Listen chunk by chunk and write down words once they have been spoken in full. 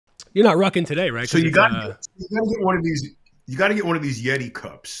You're not rucking today, right? So you got to get one of these. You got to get one of these Yeti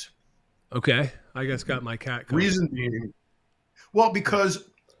cups. Okay, I guess got my cat cup. Reason being, well, because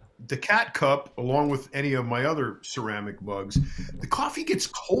the cat cup, along with any of my other ceramic mugs, the coffee gets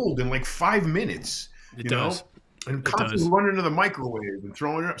cold in like 5 minutes. It does. And constantly running into the microwave and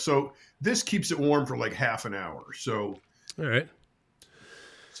throwing it up. So this keeps it warm for like half an hour. So all right.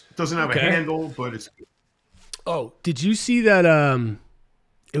 It doesn't have a handle, but it's good. Oh, did you see that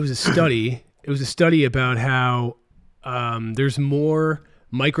it was a study. It was a study about how there's more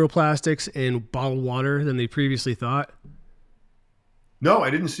microplastics in bottled water than they previously thought. No, I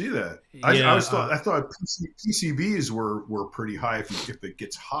didn't see that. Yeah, I thought PCBs were pretty high if it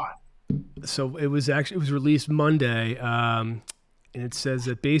gets hot. So it was released Monday, and it says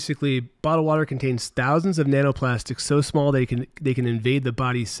that basically bottled water contains thousands of nanoplastics so small they can invade the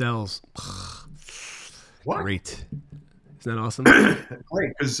body's cells. What? Great. Isn't that awesome?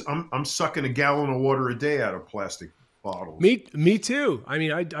 Great, because I'm sucking a gallon of water a day out of plastic bottles. Me too. I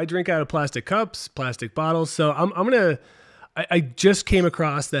mean, I drink out of plastic cups, plastic bottles. So I'm gonna. I just came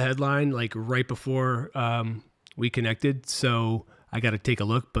across the headline like right before we connected, so I got to take a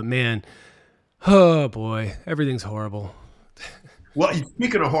look. But man, oh boy, everything's horrible. Well,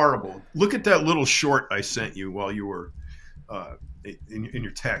 speaking of horrible, look at that little short I sent you while you were in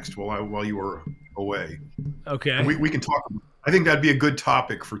your text while you were away. Okay, and we can talk. I think that'd be a good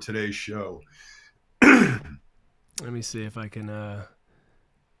topic for today's show. Let me see if I can.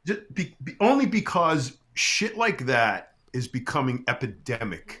 Only because shit like that is becoming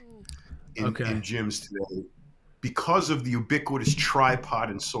epidemic in gyms today because of the ubiquitous tripod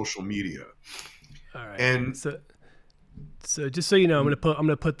and social media. All right, and so just so you know, I'm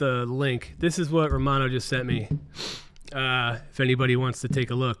gonna put the link. This is what Romano just sent me. If anybody wants to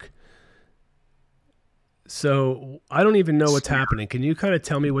take a look. So I don't even know what's happening. Can you kind of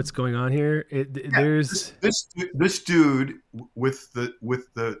tell me what's going on here? There's this dude with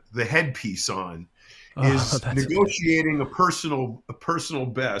the headpiece on is negotiating a personal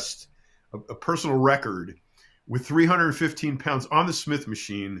best, a personal record with 315 pounds on the Smith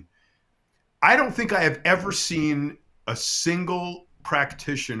machine. I don't think I have ever seen a single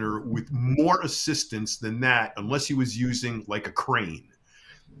practitioner with more assistance than that, unless he was using like a crane.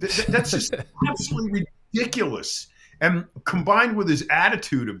 That's just absolutely ridiculous. And combined with his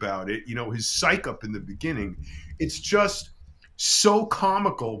attitude about it, his psych up in the beginning, it's just so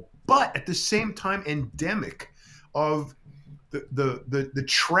comical, but at the same time endemic of the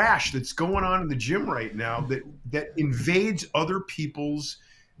trash that's going on in the gym right now that invades other people's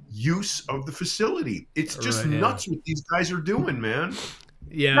use of the facility. It's just nuts what these guys are doing, man.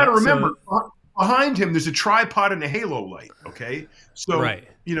 Yeah. You gotta remember, behind him there's a tripod and a halo light. Okay, so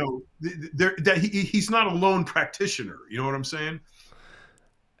he's not a lone practitioner. You know what I'm saying?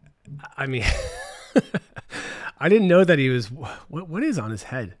 I mean, I didn't know that he was. What is on his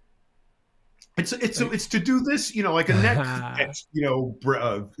head? It's to do this, like a neck,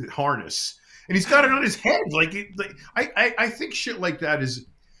 harness, and he's got it on his head. I think shit like that is.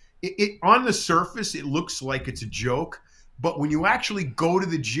 It on the surface, it looks like it's a joke, but when you actually go to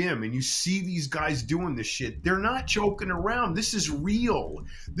the gym and you see these guys doing this shit, they're not joking around. This is real.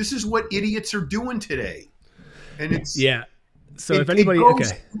 This is what idiots are doing today. And it's So if anybody,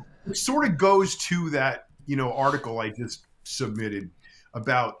 it sort of goes to that, article I just submitted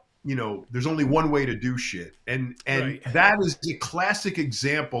about, there's only one way to do shit. And that is a classic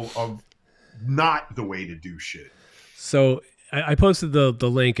example of not the way to do shit. So I posted the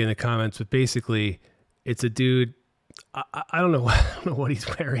link in the comments, but basically it's a dude. I don't know what he's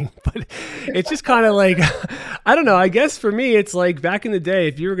wearing, but it's just kind of like, I don't know. I guess for me, it's like back in the day,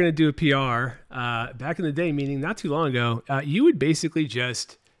 if you were going to do a PR, back in the day, meaning not too long ago, you would basically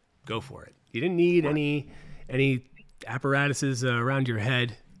just go for it. You didn't need any apparatuses around your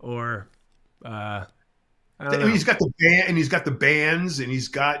head or, he's got the band, and he's got the bands, and he's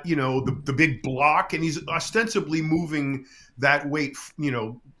got the big block, and he's ostensibly moving that weight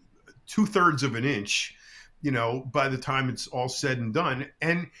 2/3 of an inch, by the time it's all said and done,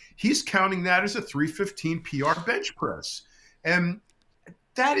 and he's counting that as a 315 PR bench press, and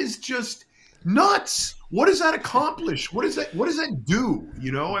that is just nuts. What does that accomplish? What does that do?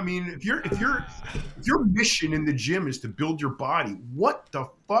 I mean, if your mission in the gym is to build your body, what the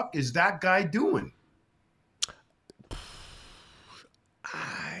fuck is that guy doing?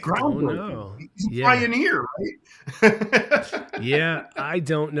 I don't know. He's a pioneer, right? Yeah, I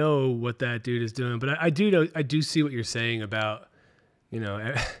don't know what that dude is doing, but I do see what you're saying about,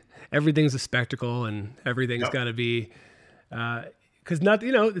 everything's a spectacle and everything's got to be, because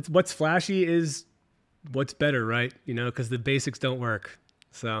it's what's flashy is what's better, right? Because the basics don't work.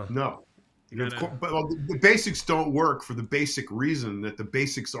 So No. gotta, But the basics don't work for the basic reason that the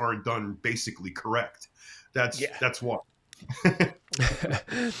basics aren't done basically correct. That's why.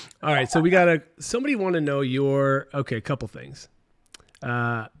 all right. So we got somebody want to know okay, a couple things.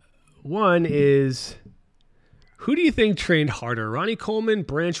 One is, who do you think trained harder, Ronnie Coleman,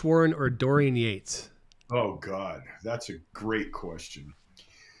 Branch Warren, or Dorian Yates? Oh God, that's a great question.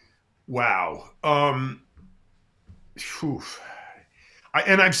 Wow. Phew.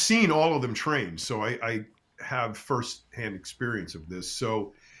 And I've seen all of them train, so I have firsthand experience of this.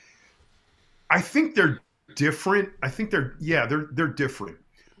 So I think they're different. I think they're different.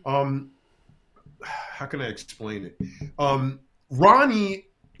 How can I explain it? Ronnie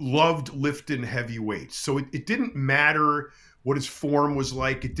loved lifting heavy weights, so it didn't matter what his form was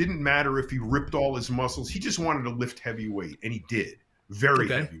like. It didn't matter if he ripped all his muscles. He just wanted to lift heavy weight, and he did very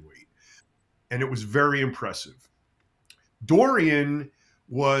heavy weight, and it was very impressive. Dorian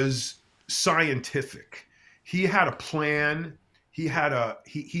was scientific. He had a plan.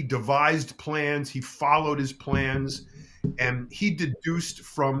 He devised plans. He followed his plans, and he deduced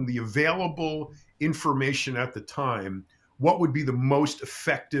from the available information at the time what would be the most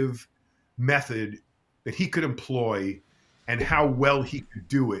effective method that he could employ and how well he could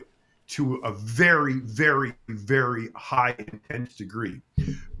do it to a very, very, very high intense degree.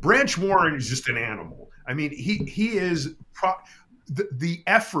 Branch Warren is just an animal. I mean, he is the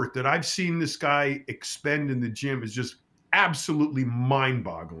effort that I've seen this guy expend in the gym is just absolutely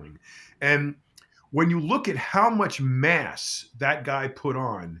mind-boggling. And when you look at how much mass that guy put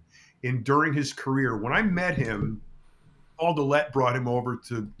on during his career, when I met him, Paul Dillette brought him over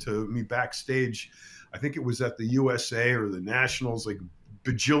to me backstage. I think it was at the USA or the Nationals, like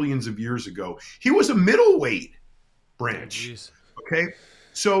bajillions of years ago. He was a middleweight, Branch. Okay.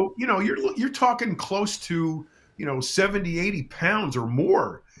 So, you're talking close to, 70, 80 pounds or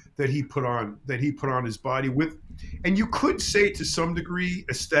more that he put on his body with. And you could say to some degree,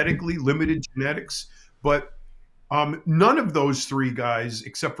 aesthetically limited genetics, but none of those three guys,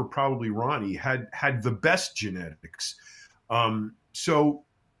 except for probably Ronnie, had the best genetics. So,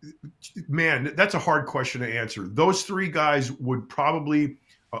 man, that's a hard question to answer. Those three guys would probably,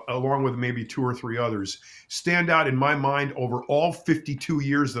 along with maybe two or three others, stand out in my mind over all 52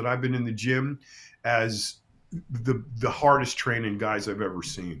 years that I've been in the gym as the hardest training guys I've ever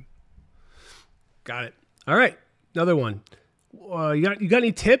seen. Got it. All right. Another one. You got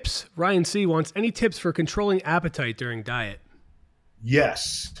any tips? Ryan C. wants any tips for controlling appetite during diet?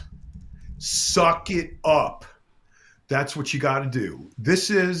 Yes. Suck it up. That's what you got to do. This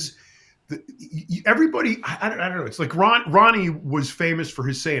is everybody. I don't know. It's like Ronnie was famous for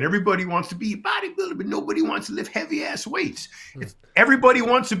his saying, everybody wants to be a bodybuilder, but nobody wants to lift heavy ass weights. Everybody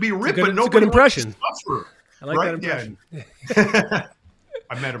wants to be ripped, but nobody wants to suffer. I like that impression. Yeah.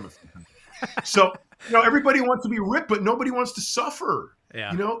 I met him a few times. So, everybody wants to be ripped, but nobody wants to suffer.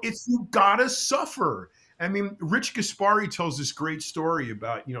 Yeah. You gotta suffer. I mean, Rich Gaspari tells this great story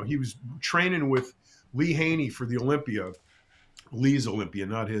about, he was training with Lee Haney for the Olympia, Lee's Olympia,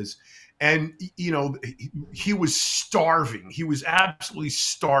 not his. And, he was starving. He was absolutely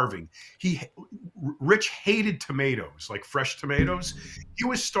starving. Rich hated tomatoes, like fresh tomatoes. He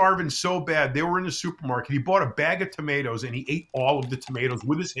was starving so bad. They were in the supermarket. He bought a bag of tomatoes and he ate all of the tomatoes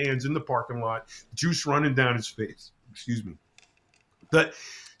with his hands in the parking lot, juice running down his face. Excuse me. The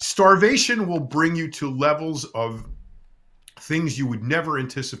starvation will bring you to levels of things you would never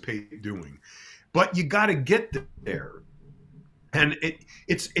anticipate doing, but you got to get there. And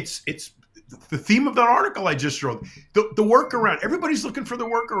it's the theme of that article I just wrote, the workaround. Everybody's looking for the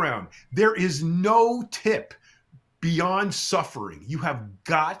workaround. There is no tip beyond suffering. You have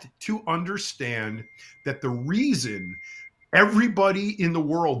got to understand that the reason everybody in the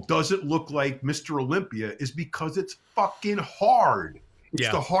world doesn't look like Mr. Olympia is because it's fucking hard. It's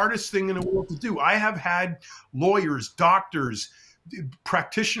the hardest thing in the world to do. I have had lawyers, doctors,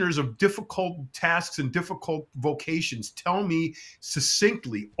 practitioners of difficult tasks and difficult vocations tell me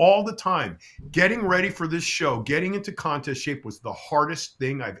succinctly all the time, getting ready for this show, getting into contest shape was the hardest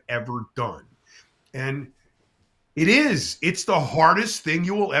thing I've ever done. And it's the hardest thing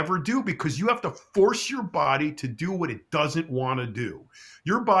you will ever do because you have to force your body to do what it doesn't want to do.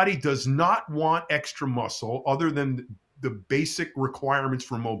 Your body does not want extra muscle other than the basic requirements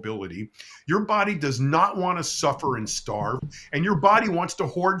for mobility. Your body does not want to suffer and starve, and your body wants to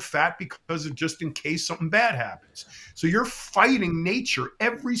hoard fat because of just in case something bad happens. So you're fighting nature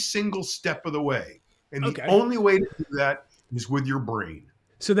every single step of the way. And the only way to do that is with your brain.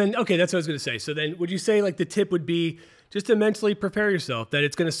 So then, that's what I was going to say. So then would you say like the tip would be Just to mentally prepare yourself that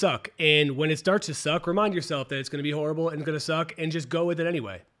it's going to suck. And when it starts to suck, remind yourself that it's going to be horrible and going to suck, and just go with it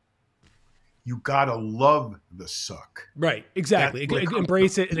anyway. You got to love the suck. Right. Exactly.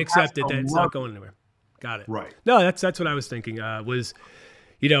 Embrace it and accept it that it's not going anywhere. Got it. Right. No, that's what I was thinking. Was,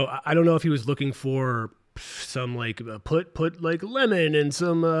 you know, I don't know if he was looking for some like put like lemon and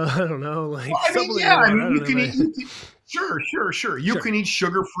some I don't know, like well, I mean, yeah, I mean, you can eat. Sure. You can eat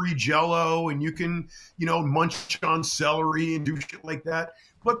sugar-free Jell-O, and you can, you know, munch on celery and do shit like that.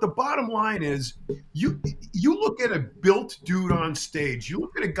 But the bottom line is, you look at a built dude on stage. You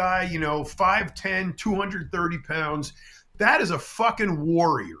look at a guy, you know, 5'10", 230 pounds. That is a fucking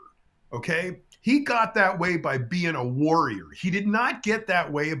warrior. Okay. He got that way by being a warrior. He did not get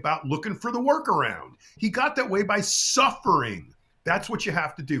that way about looking for the workaround. He got that way by suffering. That's what you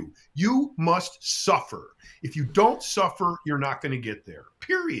have to do. You must suffer. If you don't suffer, you're not going to get there.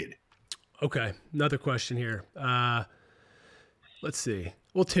 Period. Okay. Another question here. Let's see.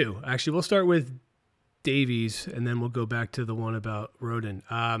 Well, two. Actually, we'll start with Davies, and then we'll go back to the one about Rhoden.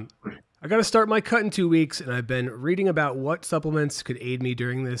 I got to start my cut in 2 weeks, and I've been reading about what supplements could aid me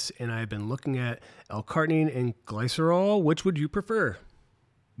during this, and I've been looking at L-carnitine and glycerol. Which would you prefer?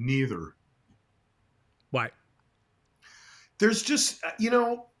 Neither. Why? There's just, you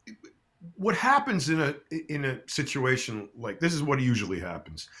know, what happens in a situation like this is what usually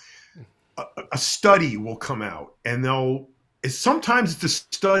happens. A study will come out, and sometimes it's a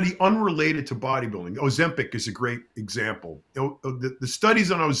study unrelated to bodybuilding. Ozempic is a great example. The studies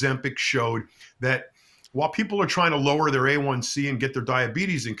on Ozempic showed that while people are trying to lower their A1C and get their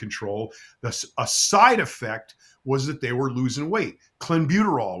diabetes in control, a side effect was that they were losing weight.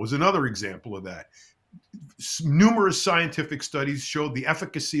 Clenbuterol was another example of that. Numerous scientific studies showed the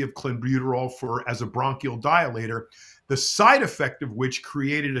efficacy of clenbuterol as a bronchial dilator, the side effect of which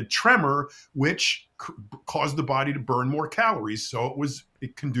created a tremor, which caused the body to burn more calories. So it was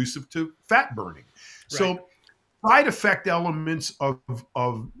conducive to fat burning. Right. So side effect elements of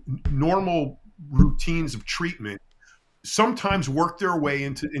normal routines of treatment sometimes work their way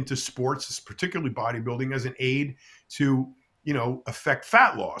into sports, particularly bodybuilding, as an aid to, you know, affect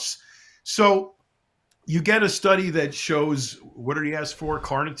fat loss. So you get a study that shows, what did he ask for?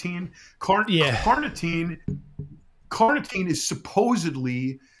 Carnitine? Carnitine is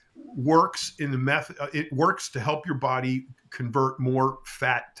supposedly works in the method. It works to help your body convert more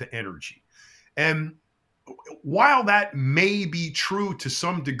fat to energy. And while that may be true to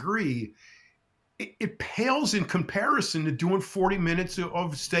some degree, it pales in comparison to doing 40 minutes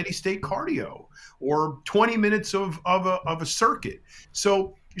of steady state cardio or 20 minutes of a circuit.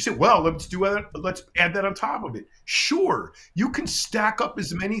 So you say, well, let's add that on top of it. Sure, you can stack up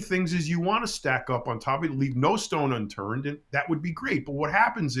as many things as you want to stack up on top of it, leave no stone unturned, and that would be great. But what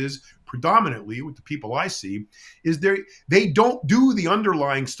happens is, predominantly with the people I see, is they don't do the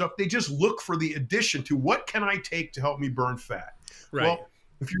underlying stuff. They just look for the addition to what can I take to help me burn fat. Right. Well,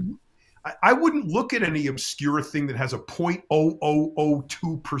 I wouldn't look at any obscure thing that has a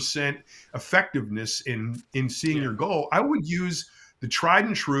 0.0002% effectiveness in seeing your goal. I would use the tried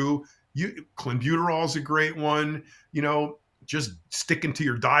and true. Clenbuterol is a great one. You know, just sticking to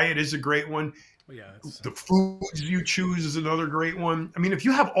your diet is a great one. Yeah, the foods you choose is another great one. I mean, if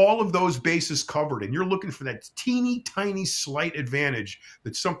you have all of those bases covered and you're looking for that teeny tiny slight advantage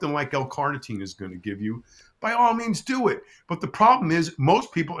that something like L-carnitine is going to give you, by all means do it. But the problem is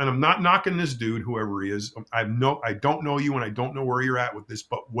most people, and I'm not knocking this dude, whoever he is, I don't know you and I don't know where you're at with this,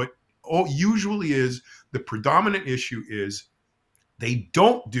 but what usually is the predominant issue is they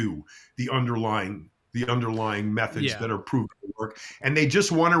don't do the underlying methods that are proven to work, and they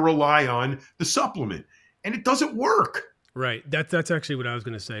just want to rely on the supplement, and it doesn't work. Right. That's actually what I was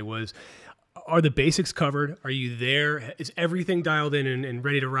going to say was, are the basics covered? Are you there? Is everything dialed in and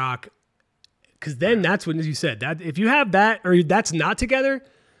ready to rock? Because then that's when, as you said, that if you have that or that's not together,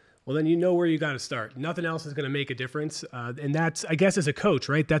 well, then you know where you got to start. Nothing else is going to make a difference. And that's, I guess, as a coach,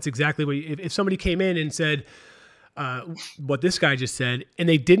 right? That's exactly what, if somebody came in and said, what this guy just said, and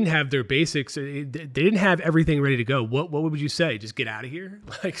they didn't have their basics, they didn't have everything ready to go, what would you say? Just get out of here?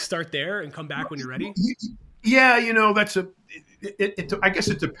 Like start there and come back when you're ready? Yeah, you know, I guess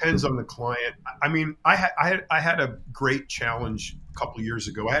it depends on the client. I mean, I had a great challenge a couple of years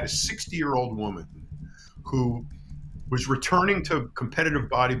ago. I had a 60-year-old woman who was returning to competitive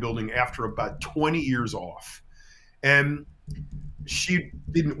bodybuilding after about 20 years off. And she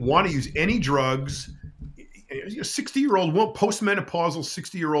didn't want to use any drugs. A 60-year-old woman, postmenopausal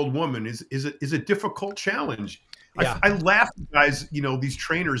 60-year-old woman is a difficult challenge. Yeah. I laugh at guys, you know, these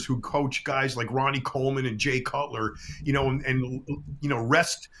trainers who coach guys like Ronnie Coleman and Jay Cutler, you know, and you know,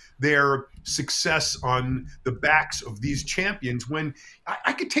 rest their success on the backs of these champions when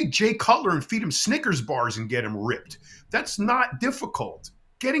I could take Jay Cutler and feed him Snickers bars and get him ripped. That's not difficult.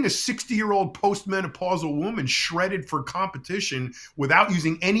 Getting a 60-year-old postmenopausal woman shredded for competition without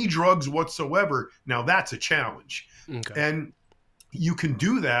using any drugs whatsoever, now that's a challenge. Okay. And you can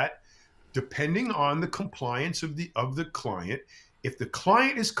do that depending on the compliance of the client. If the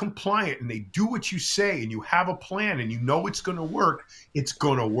client is compliant and they do what you say and you have a plan and you know it's going to work, it's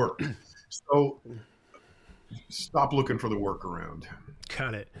going to work. So stop looking for the workaround.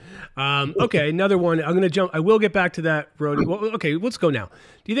 Got it. Okay, another one. I'm going to jump. I will get back to that, Rhoden. Well, okay, let's go now.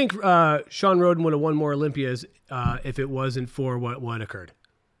 Do you think Shawn Rhoden would have won more Olympias if it wasn't for what occurred?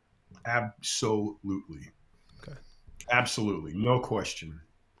 Absolutely. Okay. Absolutely. No question.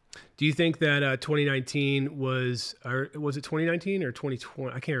 Do you think that 2019 was it 2019 or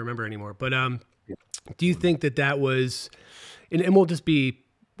 2020? I can't remember anymore. But do you think that was, and we'll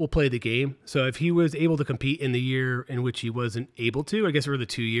play the game. So if he was able to compete in the year in which he wasn't able to, I guess for the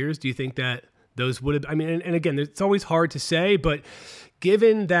 2 years, do you think that those would have, I mean, and again, it's always hard to say, but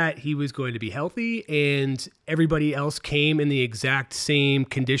given that he was going to be healthy and everybody else came in the exact same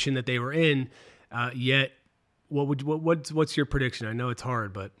condition that they were in, yet what's your prediction? I know it's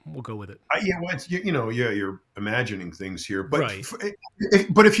hard, but we'll go with it. Yeah, well, you're imagining things here, but right.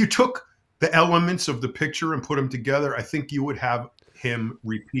 But if you took the elements of the picture and put them together, I think you would have him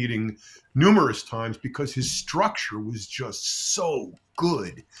repeating numerous times because his structure was just so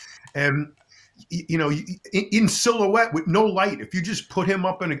good. And you know, in silhouette with no light, if you just put him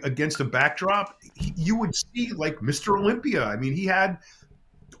up against a backdrop, you would see like Mr. Olympia. I mean, he had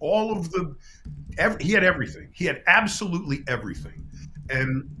all of he had everything. He had absolutely everything.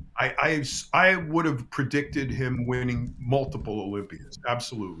 And I would have predicted him winning multiple Olympias.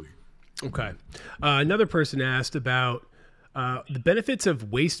 Absolutely. Okay. Another person asked about the benefits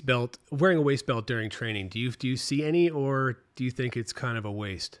of wearing a waist belt during training. Do you see any, or do you think it's kind of a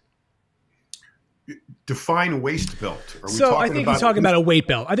waste? Define waist belt. I think he's talking about a weight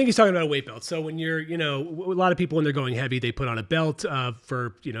belt. I think he's talking about a weight belt. So when you're, you know, a lot of people when they're going heavy, they put on a belt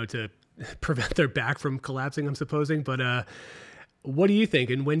for, you know, to prevent their back from collapsing, I'm supposing. But what do you think?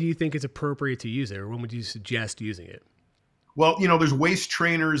 And when do you think it's appropriate to use it? Or when would you suggest using it? Well, you know, there's waist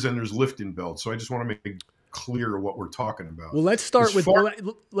trainers and there's lifting belts. So I just want to make clear what we're talking about. Well, let's do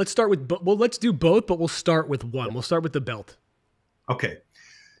both, but we'll start with one. We'll start with the belt. Okay.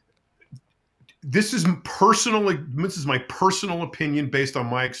 This is my personal opinion based on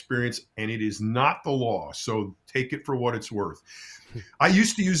my experience, and it is not the law. So take it for what it's worth. I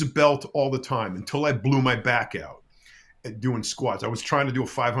used to use a belt all the time until I blew my back out at doing squats. I was trying to do a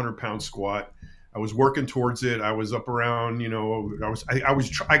 500-pound squat. I was working towards it. I was up around, you know,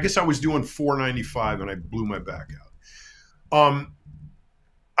 I guess I was doing 495 and I blew my back out.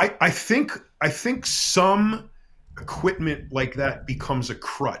 I think some equipment like that becomes a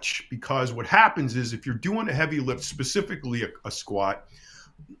crutch because what happens is if you're doing a heavy lift, specifically a squat,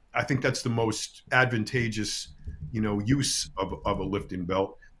 I think that's the most advantageous, you know, use of a lifting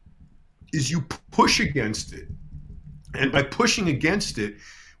belt is you push against it. And by pushing against it,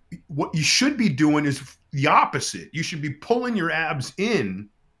 what you should be doing is the opposite. You should be pulling your abs in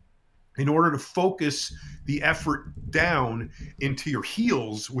order to focus the effort down into your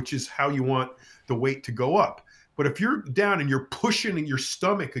heels, which is how you want the weight to go up. But if you're down and you're pushing your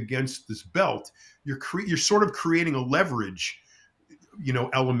stomach against this belt, you're sort of creating a leverage, you know,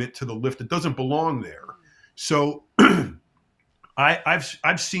 element to the lift that doesn't belong there. So I've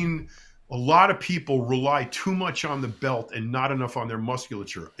seen a lot of people rely too much on the belt and not enough on their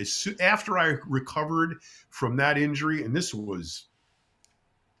musculature. After I recovered from that injury, and this was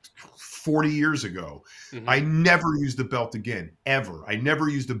 40 years ago, I never used the belt again, ever. I never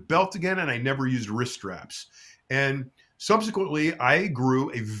used a belt again, and I never used wrist straps. And subsequently, I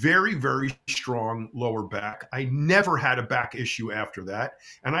grew a very, very strong lower back. I never had a back issue after that.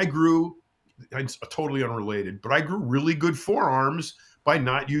 And it's totally unrelated, but I grew really good forearms by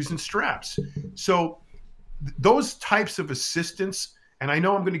not using straps. So those types of assistance, and I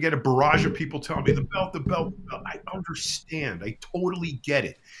know I'm going to get a barrage of people telling me the belt. I understand. I totally get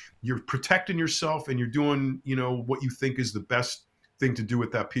it. You're protecting yourself and you're doing, you know, what you think is the best thing to do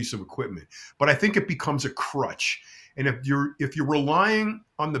with that piece of equipment. But I think it becomes a crutch. And if you're relying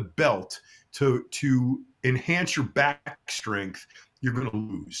on the belt to enhance your back strength, you're going to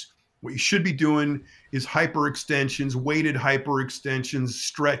lose. What you should be doing is hyperextensions, weighted hyperextensions,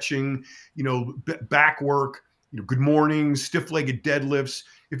 stretching, you know, back work, good morning, stiff-legged deadlifts.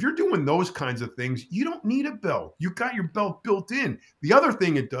 If you're doing those kinds of things, you don't need a belt. You've got your belt built in. The other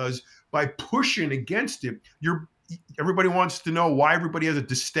thing it does, by pushing against it, everybody wants to know why everybody has a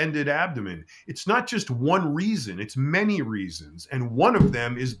distended abdomen. It's not just one reason, it's many reasons. And one of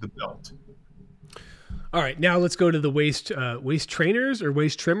them is the belt. All right, now let's go to the waist trainers or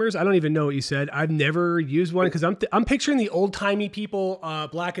waist trimmers. I don't even know what you said. I've never used one because I'm picturing the old timey people,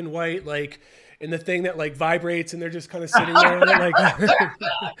 black and white, like in the thing that like vibrates and they're just kind of sitting there. Like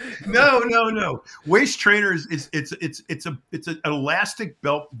No. Waist trainers it's an elastic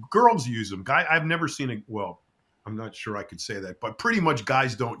belt. Girls use them. I've never seen well, I'm not sure I could say that, but pretty much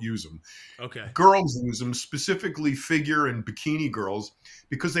guys don't use them. Okay. Girls use them, specifically figure and bikini girls,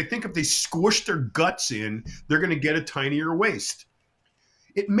 because they think if they squish their guts in, they're going to get a tinier waist.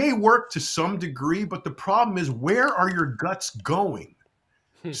 It may work to some degree, but the problem is, where are your guts going?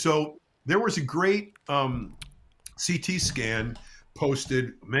 So there was a great CT scan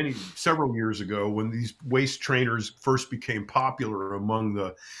posted several years ago when these waist trainers first became popular among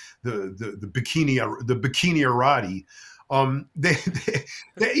the bikini-arati.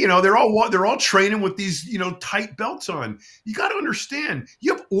 They're all training with these tight belts on. You got to understand,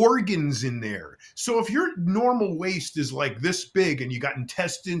 you have organs in there. So if your normal waist is like this big and you got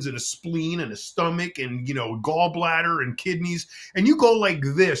intestines and a spleen and a stomach and gallbladder and kidneys, and you go like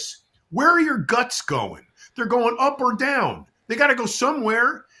this, where are your guts going? They're going up or down. They got to go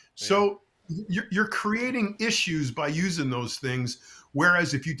somewhere. Yeah. So you're creating issues by using those things.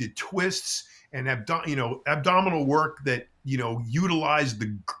 Whereas if you did twists and abdominal work that utilize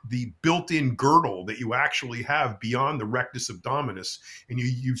the built-in girdle that you actually have beyond the rectus abdominis, and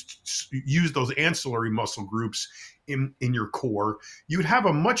you use those ancillary muscle groups in your core, you'd have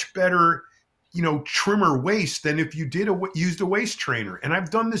a much better trimmer waist than if you used a waist trainer. And I've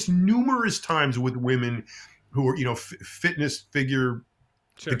done this numerous times with women who are fitness figure,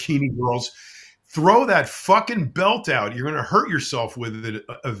 sure, bikini girls. Throw that fucking belt out. You're going to hurt yourself with it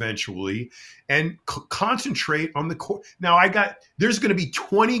eventually, and concentrate on the core. Now there's going to be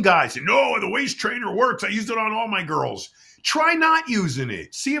 20 guys saying, no, the waist trainer works. I used it on all my girls. Try not using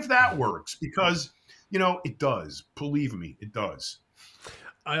it. See if that works, because it does. Believe me, it does.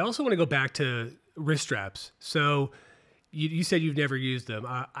 I also want to go back to wrist straps. So you said you've never used them.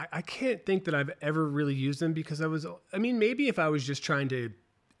 I can't think that I've ever really used them, because maybe if I was just trying to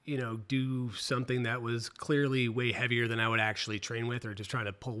do something that was clearly way heavier than I would actually train with, or just trying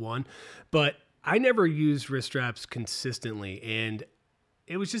to pull one. But I never used wrist straps consistently. And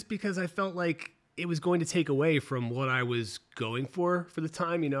it was just because I felt like it was going to take away from what I was going for the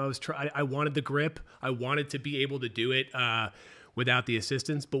time. I wanted the grip. I wanted to be able to do it without the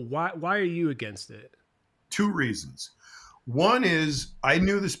assistance. But why are you against it? Two reasons. One is, I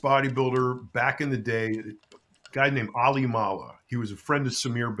knew this bodybuilder back in the day, guy named Ali Mala. He was a friend of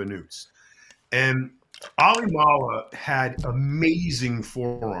Samir Banut's. And Ali Mala had amazing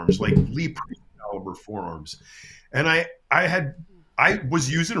forearms, like Lee Priest caliber forearms. And I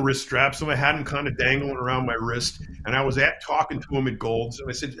was using wrist straps, and I had them kind of dangling around my wrist. And I was talking to him at Gold's, and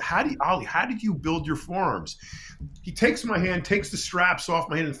I said, Ali, how did you build your forearms? He takes my hand, takes the straps off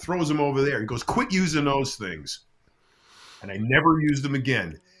my hand, and throws them over there. He goes, quit using those things. And I never used them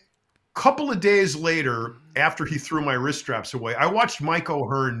again. Couple of days later, after he threw my wrist straps away, I watched Mike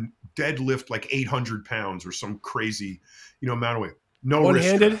O'Hearn deadlift like 800 pounds or some crazy, amount of weight. No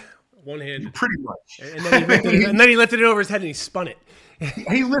one-handed? One-handed. Pretty much. And then he lifted it over his head and he spun it.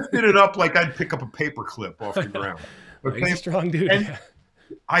 He lifted it up like I'd pick up a paper clip off the ground. Okay? He's a strong dude. And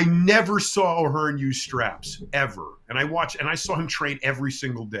I never saw O'Hearn use straps, ever. And I saw him train every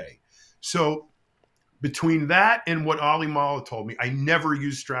single day. So between that and what Ali Mala told me, I never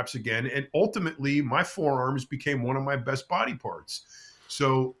used straps again. And ultimately, my forearms became one of my best body parts.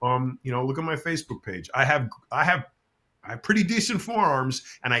 So, look at my Facebook page. I have pretty decent forearms,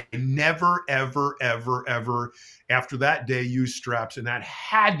 and I never, ever, ever, ever after that day used straps. And that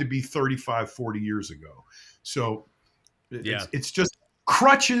had to be 35, 40 years ago. So it's just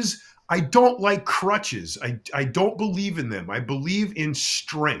crutches. I don't like crutches. I don't believe in them. I believe in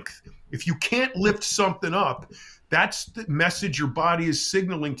strength. If you can't lift something up, that's the message your body is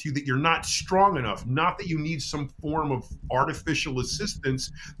signaling to you, that you're not strong enough, not that you need some form of artificial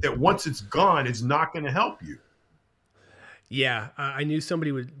assistance that once it's gone is not going to help you. Yeah, I knew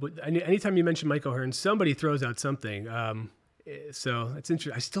somebody anytime you mention Mike O'Hearn, somebody throws out something. So it's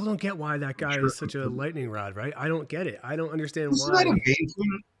interesting. I still don't get why that guy is such a lightning rod, right? I don't get it. I don't understand why. Isn't that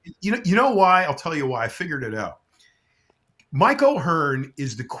amazing? You know why? I'll tell you why. I figured it out. Mike O'Hearn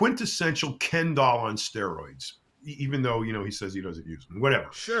is the quintessential Ken doll on steroids, even though, he says he doesn't use them. Whatever.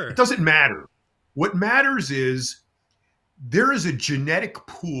 Sure. It doesn't matter. What matters is there is a genetic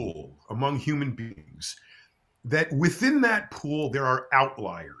pool among human beings that within that pool, there are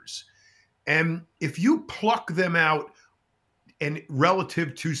outliers. And if you pluck them out and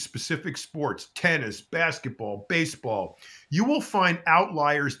relative to specific sports, tennis, basketball, baseball, you will find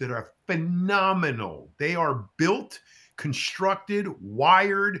outliers that are phenomenal. They are built, constructed,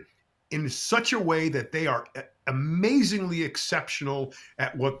 wired in such a way that they are amazingly exceptional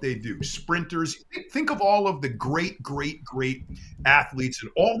at what they do. Sprinters, think of all of the great, great, great athletes in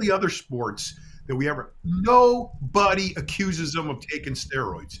all the other sports that we ever, nobody accuses them of taking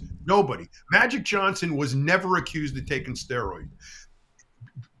steroids. Nobody. Magic Johnson was never accused of taking steroids.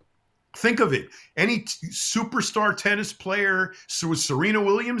 Think of it. Any superstar tennis player, so was Serena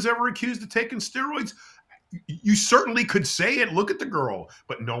Williams ever accused of taking steroids? You certainly could say it. Look at the girl,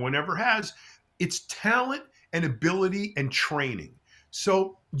 but no one ever has. It's talent and ability and training.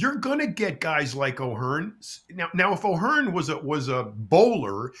 So you're going to get guys like O'Hearn. Now, if O'Hearn was a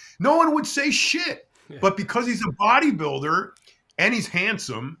bowler, no one would say shit. Yeah. But because he's a bodybuilder and he's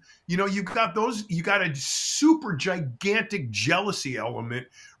handsome, you know, you got a super gigantic jealousy element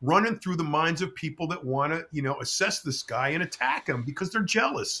running through the minds of people that want to, you know, assess this guy and attack him because they're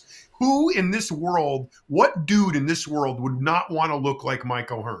jealous. Who in this world, what dude in this world would not want to look like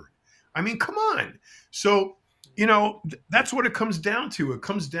Mike O'Hearn? I mean, come on. So, you know, that's what it comes down to. It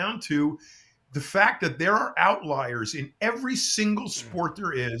comes down to the fact that there are outliers in every single sport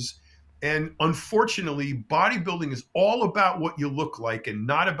there is. And unfortunately, bodybuilding is all about what you look like and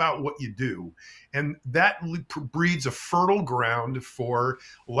not about what you do. And that breeds a fertile ground for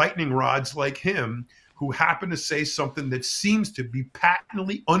lightning rods like him, who happen to say something that seems to be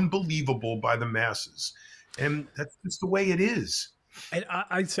patently unbelievable by the masses. And that's just the way it is. And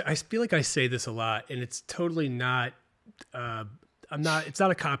I feel like I say this a lot, and it's totally not, it's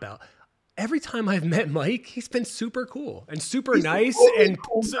not a cop-out. Every time I've met Mike, he's been super cool and super nice. And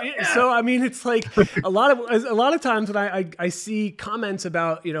so, I mean, it's like a lot of times when I see comments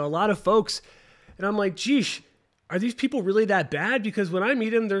about, you know, a lot of folks, and I'm like, geesh, are these people really that bad? Because when I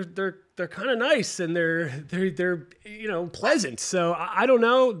meet them, they're kind of nice and they're, you know, pleasant. So I don't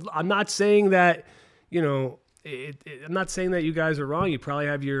know. I'm not saying that, you know, I'm not saying that you guys are wrong. You probably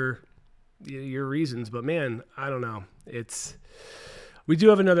have your reasons, but man, I don't know. We do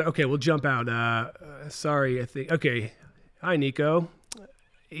have another. Okay, we'll jump out. Sorry, I think. Okay, hi Nico.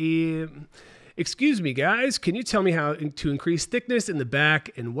 Excuse me, guys. Can you tell me how to increase thickness in the back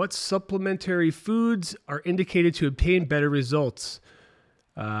and what supplementary foods are indicated to obtain better results?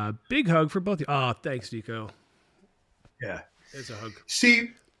 Big hug for both of you. Oh, thanks, Nico. Yeah, it's a hug. See,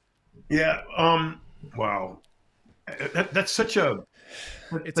 yeah. Wow. That's such a.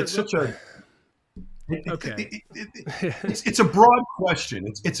 Okay. It's a broad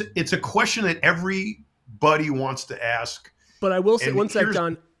question. It's a question that everybody wants to ask. But I will say, once I've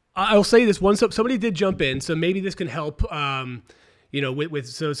done, I'll say this. Once somebody did jump in, so maybe this can help. You know,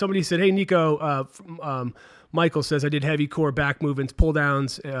 so somebody said, "Hey, Nico." Michael says, "I did heavy core back movements, pull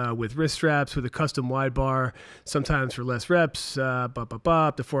downs with wrist straps with a custom wide bar, sometimes for less reps.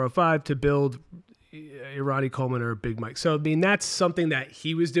 The 405 to build." Ronnie Coleman or Big Mike. So, I mean, that's something that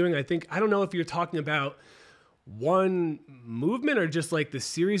he was doing. I don't know if you're talking about one movement or just like the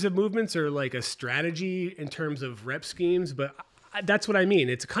series of movements or like a strategy in terms of rep schemes, but that's what I mean.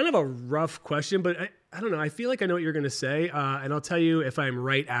 It's kind of a rough question, but I don't know. I feel like I know what you're going to say. And I'll tell you if I'm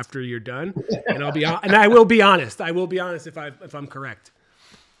right after you're done, and I will be honest. I will be honest if I'm correct.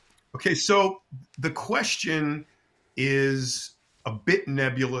 Okay. So the question is a bit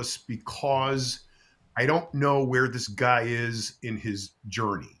nebulous because I don't know where this guy is in his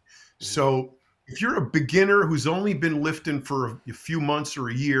journey. So if you're a beginner who's only been lifting for a few months or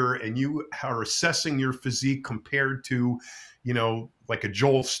a year and you are assessing your physique compared to, you know, like a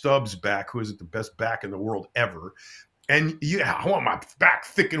Joel Stubbs back, who isn't the best back in the world ever, and I want my back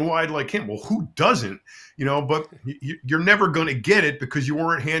thick and wide like him. Well, who doesn't? You know, but you're never going to get it because you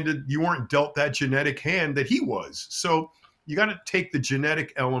weren't dealt that genetic hand that he was. So you got to take the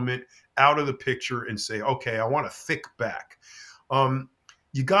genetic element out of the picture and say, okay, I want a thick back.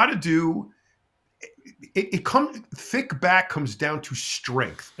 You got to do it. Thick back comes down to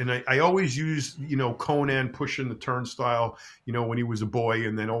strength. And I always use, you know, Conan pushing the turnstile, you know, when he was a boy,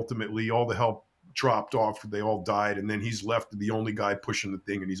 and then ultimately all the help dropped off. They all died. And then he's left the only guy pushing the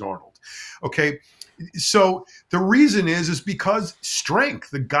thing, and he's Arnold. Okay. So the reason is because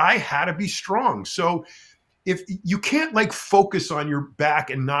strength, the guy had to be strong. So if you can't like focus on your back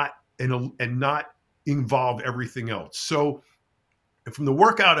and not involve everything else. So from the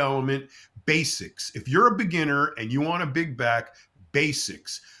workout element, basics. If you're a beginner and you want a big back,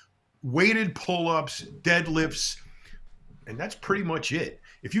 basics. weighted pull-ups, deadlifts, and that's pretty much it.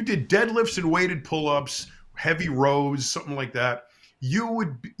 If you did deadlifts and weighted pull-ups, heavy rows, something like that, you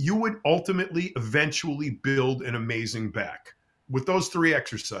would ultimately eventually build an amazing back with those 3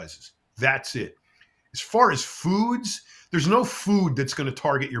 exercises. That's it. As far as foods, there's no food that's going to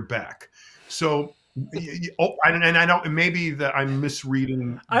target your back. So, and I don't. Maybe that I'm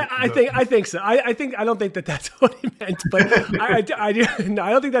misreading. I think so. I don't think that that's what he meant, but I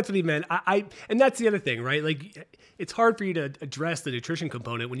don't think that's what he meant. And that's the other thing, right? Like, it's hard for you to address the nutrition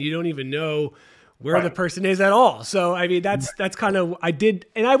component when you don't even know where the person is at all. So, I mean, that's kind of, I did,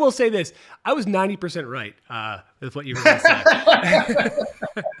 and I will say this, I was 90% right with what you were going to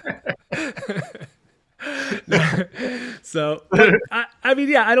say. So, I mean,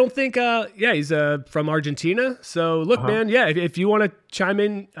 yeah, I don't think, he's from Argentina. So look, man, if you want to chime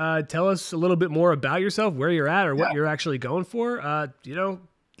in, tell us a little bit more about yourself, where you're at or what you're actually going for.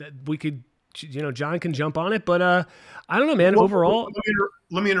 We could, John can jump on it, but I don't know, man, overall.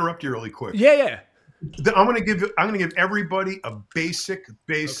 Let me interrupt you really quick. Yeah. I'm going to give everybody a basic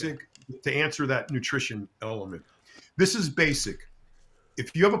to answer that nutrition element. This is basic.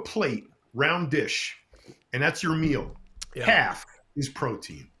 If you have a plate, round dish, and that's your meal, half is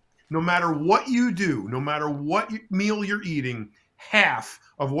protein. No matter what you do, no matter what meal you're eating, half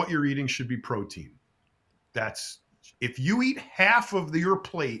of what you're eating should be protein. If you eat half of your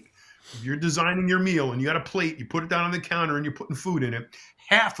plate, if you're designing your meal and you got a plate, you put it down on the counter and you're putting food in it,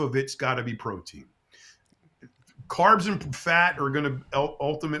 half of it's got to be protein. Carbs and fat are going to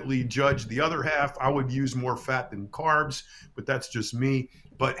ultimately judge the other half. I would use more fat than carbs, but that's just me.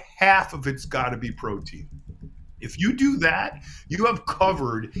 But half of it's got to be protein. If you do that, you have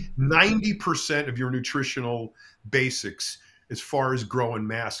covered 90% of your nutritional basics as far as growing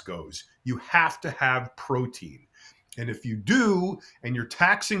mass goes. You have to have protein. And if you do, and you're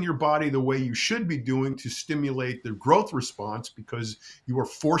taxing your body the way you should be doing to stimulate the growth response because you are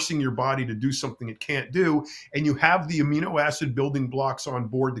forcing your body to do something it can't do, and you have the amino acid building blocks on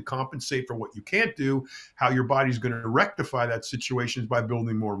board to compensate for what you can't do, how your body's going to rectify that situation is by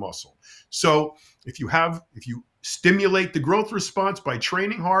building more muscle. So if you stimulate the growth response by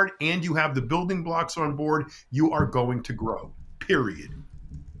training hard and you have the building blocks on board, you are going to grow, period.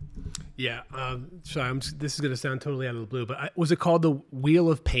 Yeah, sorry, this is going to sound totally out of the blue, but was it called the Wheel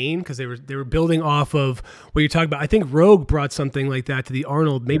of Pain? Because they were building off of what you're talking about. I think Rogue brought something like that to the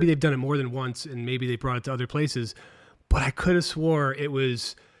Arnold. Maybe they've done it more than once, and maybe they brought it to other places. But I could have swore it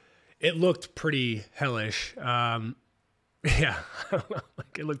looked pretty hellish. Yeah, I don't know.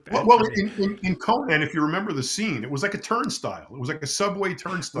 Like it looked bad. Well, in Conan, if you remember the scene, it was like a turnstile. It was like a subway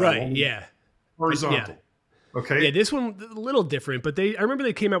turnstile. Right. Yeah. Horizontal. Yeah. Okay. Yeah, this one a little different, but I remember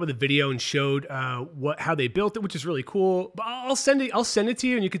they came out with a video and showed how they built it, which is really cool. But I'll send it to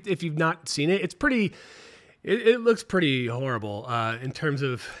you, and you could, if you've not seen it, it's pretty. It looks pretty horrible in terms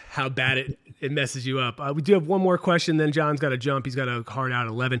of how bad it messes you up. We do have one more question, then John's got to jump. He's got a hard out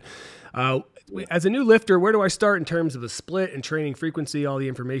 11. As a new lifter, where do I start in terms of a split and training frequency? All the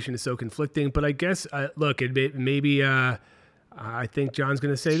information is so conflicting, but I guess look, maybe. I think John's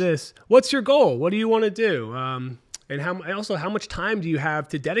going to say this. What's your goal? What do you want to do? And how much time do you have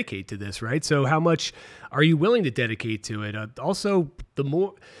to dedicate to this, right? So how much are you willing to dedicate to it? Also, the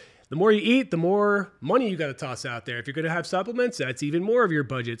more you eat, the more money you got to toss out there. If you're going to have supplements, that's even more of your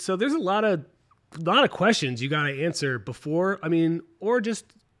budget. So there's a lot of questions you got to answer before, or just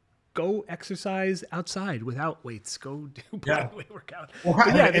go exercise outside without weights. Go do body weight workout. Well,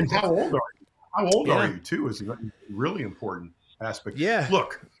 and how old are you? How old are you too is a really important aspect. Yeah.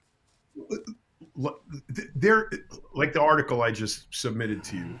 Look, there, like the article I just submitted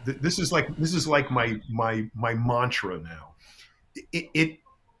to you. This is like my mantra now.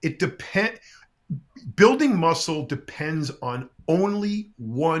 It depends. Building muscle depends on only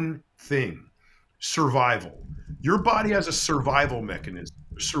one thing: survival. Your body has a survival mechanism.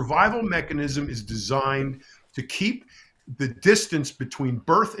 The survival mechanism is designed to keep the distance between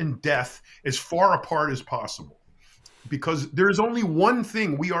birth and death as far apart as possible. Because there is only one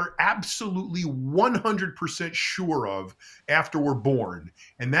thing we are absolutely 100% sure of after we're born,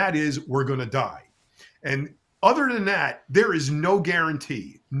 and that is we're going to die. And other than that, there is no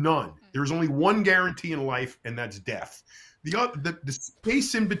guarantee, none. There's only one guarantee in life, and that's death. The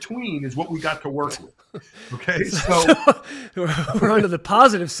space in between is what we got to work with. Okay, so we're on to the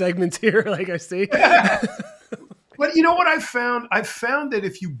positive segments here, like I see. But you know what I've found? I've found that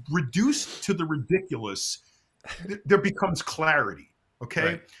if you reduce to the ridiculous, there becomes clarity. Okay.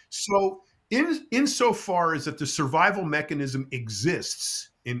 Right. So insofar as that the survival mechanism exists,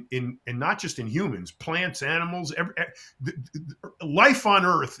 and not just in humans, plants, animals, life on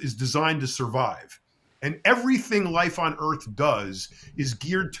Earth is designed to survive. And everything life on Earth does is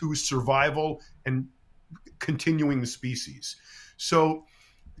geared to survival and continuing the species. So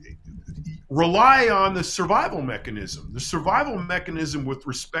rely on the survival mechanism. The survival mechanism with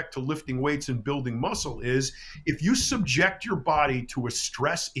respect to lifting weights and building muscle is if you subject your body to a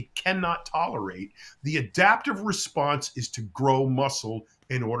stress it cannot tolerate, the adaptive response is to grow muscle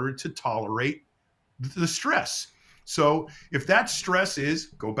in order to tolerate the stress. So if that stress is,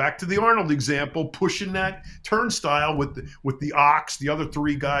 go back to the Arnold example, pushing that turnstile with the ox, the other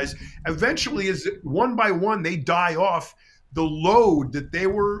three guys, eventually as one by one they die off, the load that they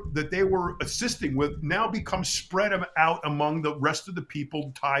were assisting with now becomes spread out among the rest of the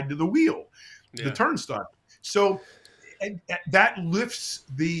people tied to the wheel, the turnstile. So that lifts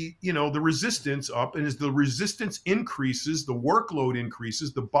the resistance up, and as the resistance increases, the workload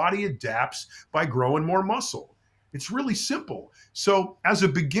increases, the body adapts by growing more muscle. It's really simple. So as a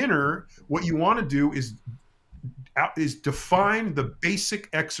beginner, what you want to do is define the basic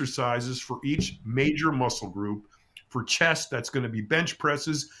exercises for each major muscle group. For chest, that's going to be bench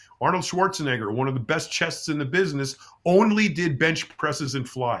presses. Arnold Schwarzenegger, one of the best chests in the business, only did bench presses and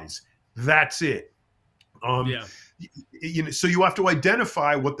flies. That's it. So you have to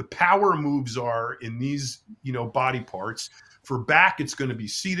identify what the power moves are in these, body parts. For back, it's going to be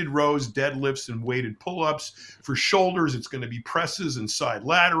seated rows, deadlifts, and weighted pull-ups. For shoulders, it's going to be presses and side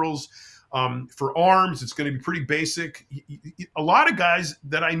laterals. For arms, it's going to be pretty basic. A lot of guys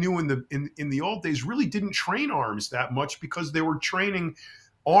that I knew in the old days really didn't train arms that much because they were training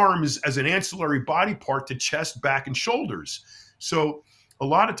arms as an ancillary body part to chest, back, and shoulders. So a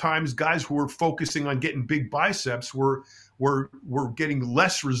lot of times guys who were focusing on getting big biceps were getting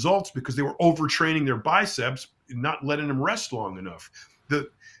less results because they were overtraining their biceps and not letting them rest long enough.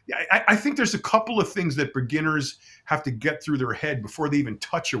 I think there's a couple of things that beginners have to get through their head before they even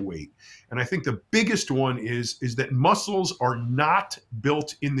touch a weight. And I think the biggest one is that muscles are not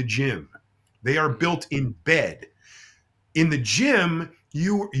built in the gym. They are built in bed. In the gym,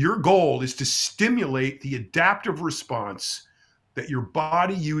 your goal is to stimulate the adaptive response that your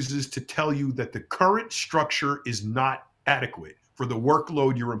body uses to tell you that the current structure is not adequate for the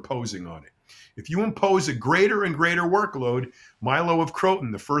workload you're imposing on it. If you impose a greater and greater workload, Milo of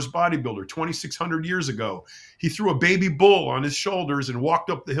Croton, the first bodybuilder 2,600 years ago, he threw a baby bull on his shoulders and walked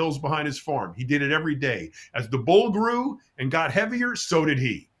up the hills behind his farm. He did it every day. As the bull grew and got heavier, so did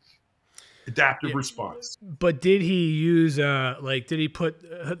he. Adaptive response. But did he use, did he put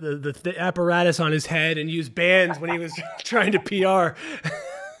the apparatus on his head and use bands when he was trying to PR?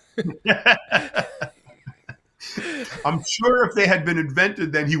 I'm sure if they had been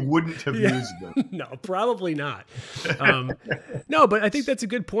invented, then he wouldn't have used them. No, probably not. No, but I think that's a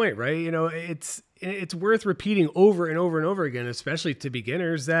good point, right? It's worth repeating over and over and over again, especially to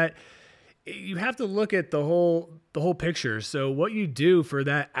beginners, that you have to look at the whole picture. So what you do for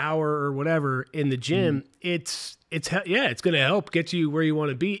that hour or whatever in the gym, it's going to help get you where you want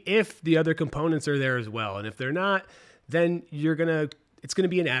to be if the other components are there as well. And if they're not, then it's going to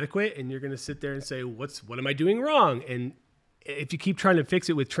be inadequate, and you're going to sit there and say, what am I doing wrong? And if you keep trying to fix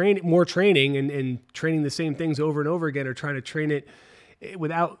it with more training and training the same things over and over again, or trying to train it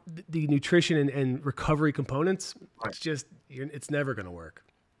without the nutrition and recovery components, it's never going to work.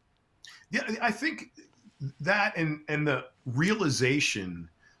 Yeah, I think that and the realization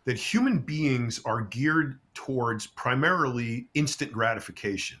that human beings are geared towards primarily instant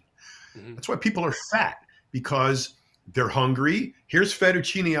gratification. Mm-hmm. That's why people are fat, because they're hungry. Here's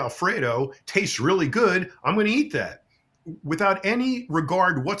fettuccine Alfredo. Tastes really good. I'm going to eat that, without any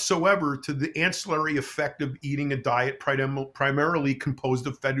regard whatsoever to the ancillary effect of eating a diet primarily composed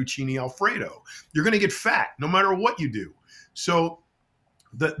of fettuccine Alfredo. You're going to get fat no matter what you do. So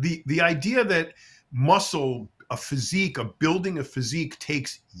the idea that building a physique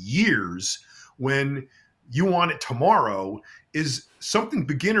takes years when you want it tomorrow is something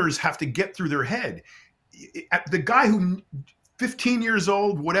beginners have to get through their head. The guy who 15 years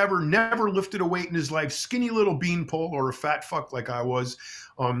old, whatever, never lifted a weight in his life, skinny little beanpole or a fat fuck like I was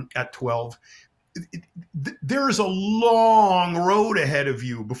at 12, there is a long road ahead of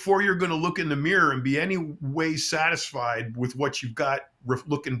you before you're going to look in the mirror and be any way satisfied with what you've got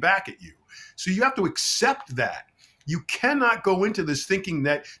looking back at you. So you have to accept that. You cannot go into this thinking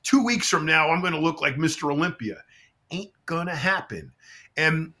that 2 weeks from now I'm going to look like Mr. Olympia. Ain't going to happen.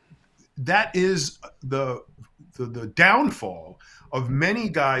 And that is the downfall of many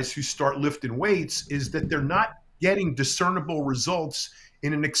guys who start lifting weights, is that they're not getting discernible results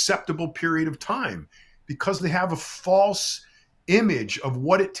in an acceptable period of time because they have a false image of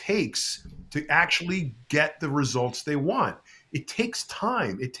what it takes to actually get the results they want. It takes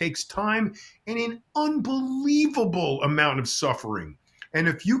time. It takes time and an unbelievable amount of suffering. And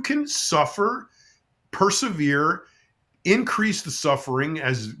if you can suffer, persevere, increase the suffering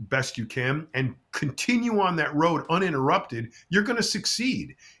as best you can, and continue on that road uninterrupted, you're going to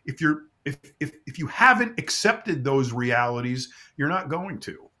succeed. If you haven't accepted those realities, you're not going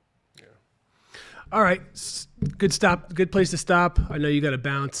to. Yeah. All right. Good stop. Good place to stop. I know you got to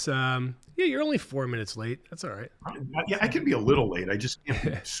bounce. Yeah, you're only 4 minutes late. That's all right. Yeah, I can be a little late. I just can't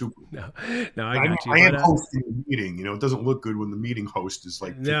be super. No, I got you. I am hosting a meeting. You know, it doesn't look good when the meeting host is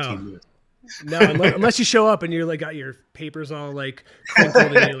like 15 minutes. No, unless you show up and you're like got your papers all like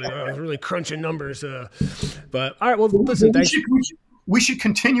crinkled and you're like, oh, I was really crunching numbers. But all right, well, listen, thanks. We should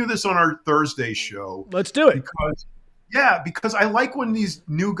continue this on our Thursday show. Let's do it. Because I like when these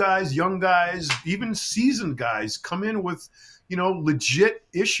new guys, young guys, even seasoned guys come in with, you know, legit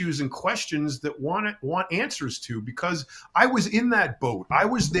issues and questions that want answers to, because I was in that boat. I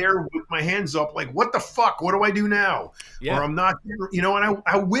was there with my hands up like, what the fuck? What do I do now? Yeah. Or I'm not, you know, and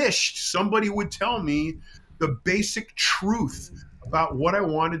I wished somebody would tell me the basic truth about what I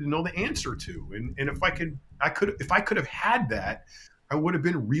wanted to know the answer to. And if I could have had that, I would have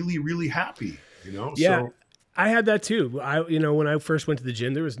been really, really happy, you know? Yeah. So, I had that too. When I first went to the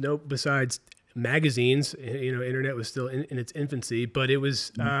gym, there was no, besides magazines, you know, internet was still in its infancy, but it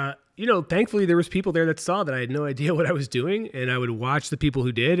was, you know, thankfully there was people there that saw that I had no idea what I was doing, and I would watch the people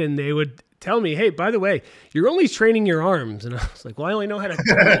who did, and they would tell me, hey, by the way, you're only training your arms. And I was like, well, I only know how to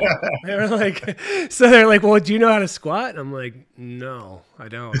they were like, so they're like, well, do you know how to squat? And I'm like, no, I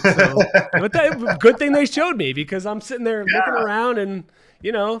don't. So, but that good thing they showed me, because I'm sitting there looking around and,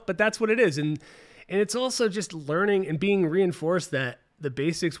 you know, but that's what it is. And it's also just learning and being reinforced that the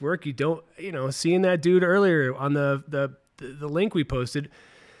basics work. You don't, you know, seeing that dude earlier on the link we posted,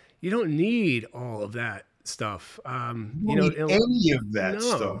 you don't need all of that stuff. You know, any of that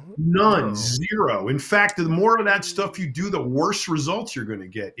stuff. None. No. Zero. In fact, the more of that stuff you do, the worse results you're going to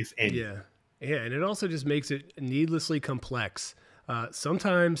get, if any. Yeah. Yeah. And it also just makes it needlessly complex.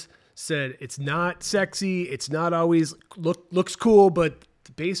 Sometimes said it's not sexy. It's not always looks cool, but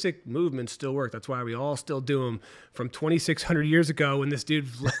the basic movements still work. That's why we all still do them from 2,600 years ago, when this dude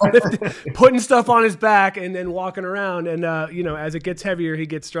putting stuff on his back and then walking around. And, you know, as it gets heavier, he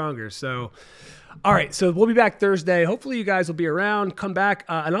gets stronger. So, all right. So we'll be back Thursday. Hopefully you guys will be around, come back.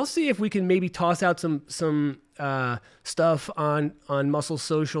 And I'll see if we can maybe toss out some stuff on Muscle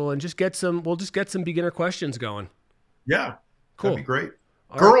Social and we'll just get some beginner questions going. Yeah. Cool. That'd be great.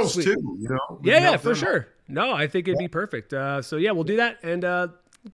 All Girls right, too, you know? Yeah, for sure. No, I think it'd be perfect. So yeah, we'll do that. And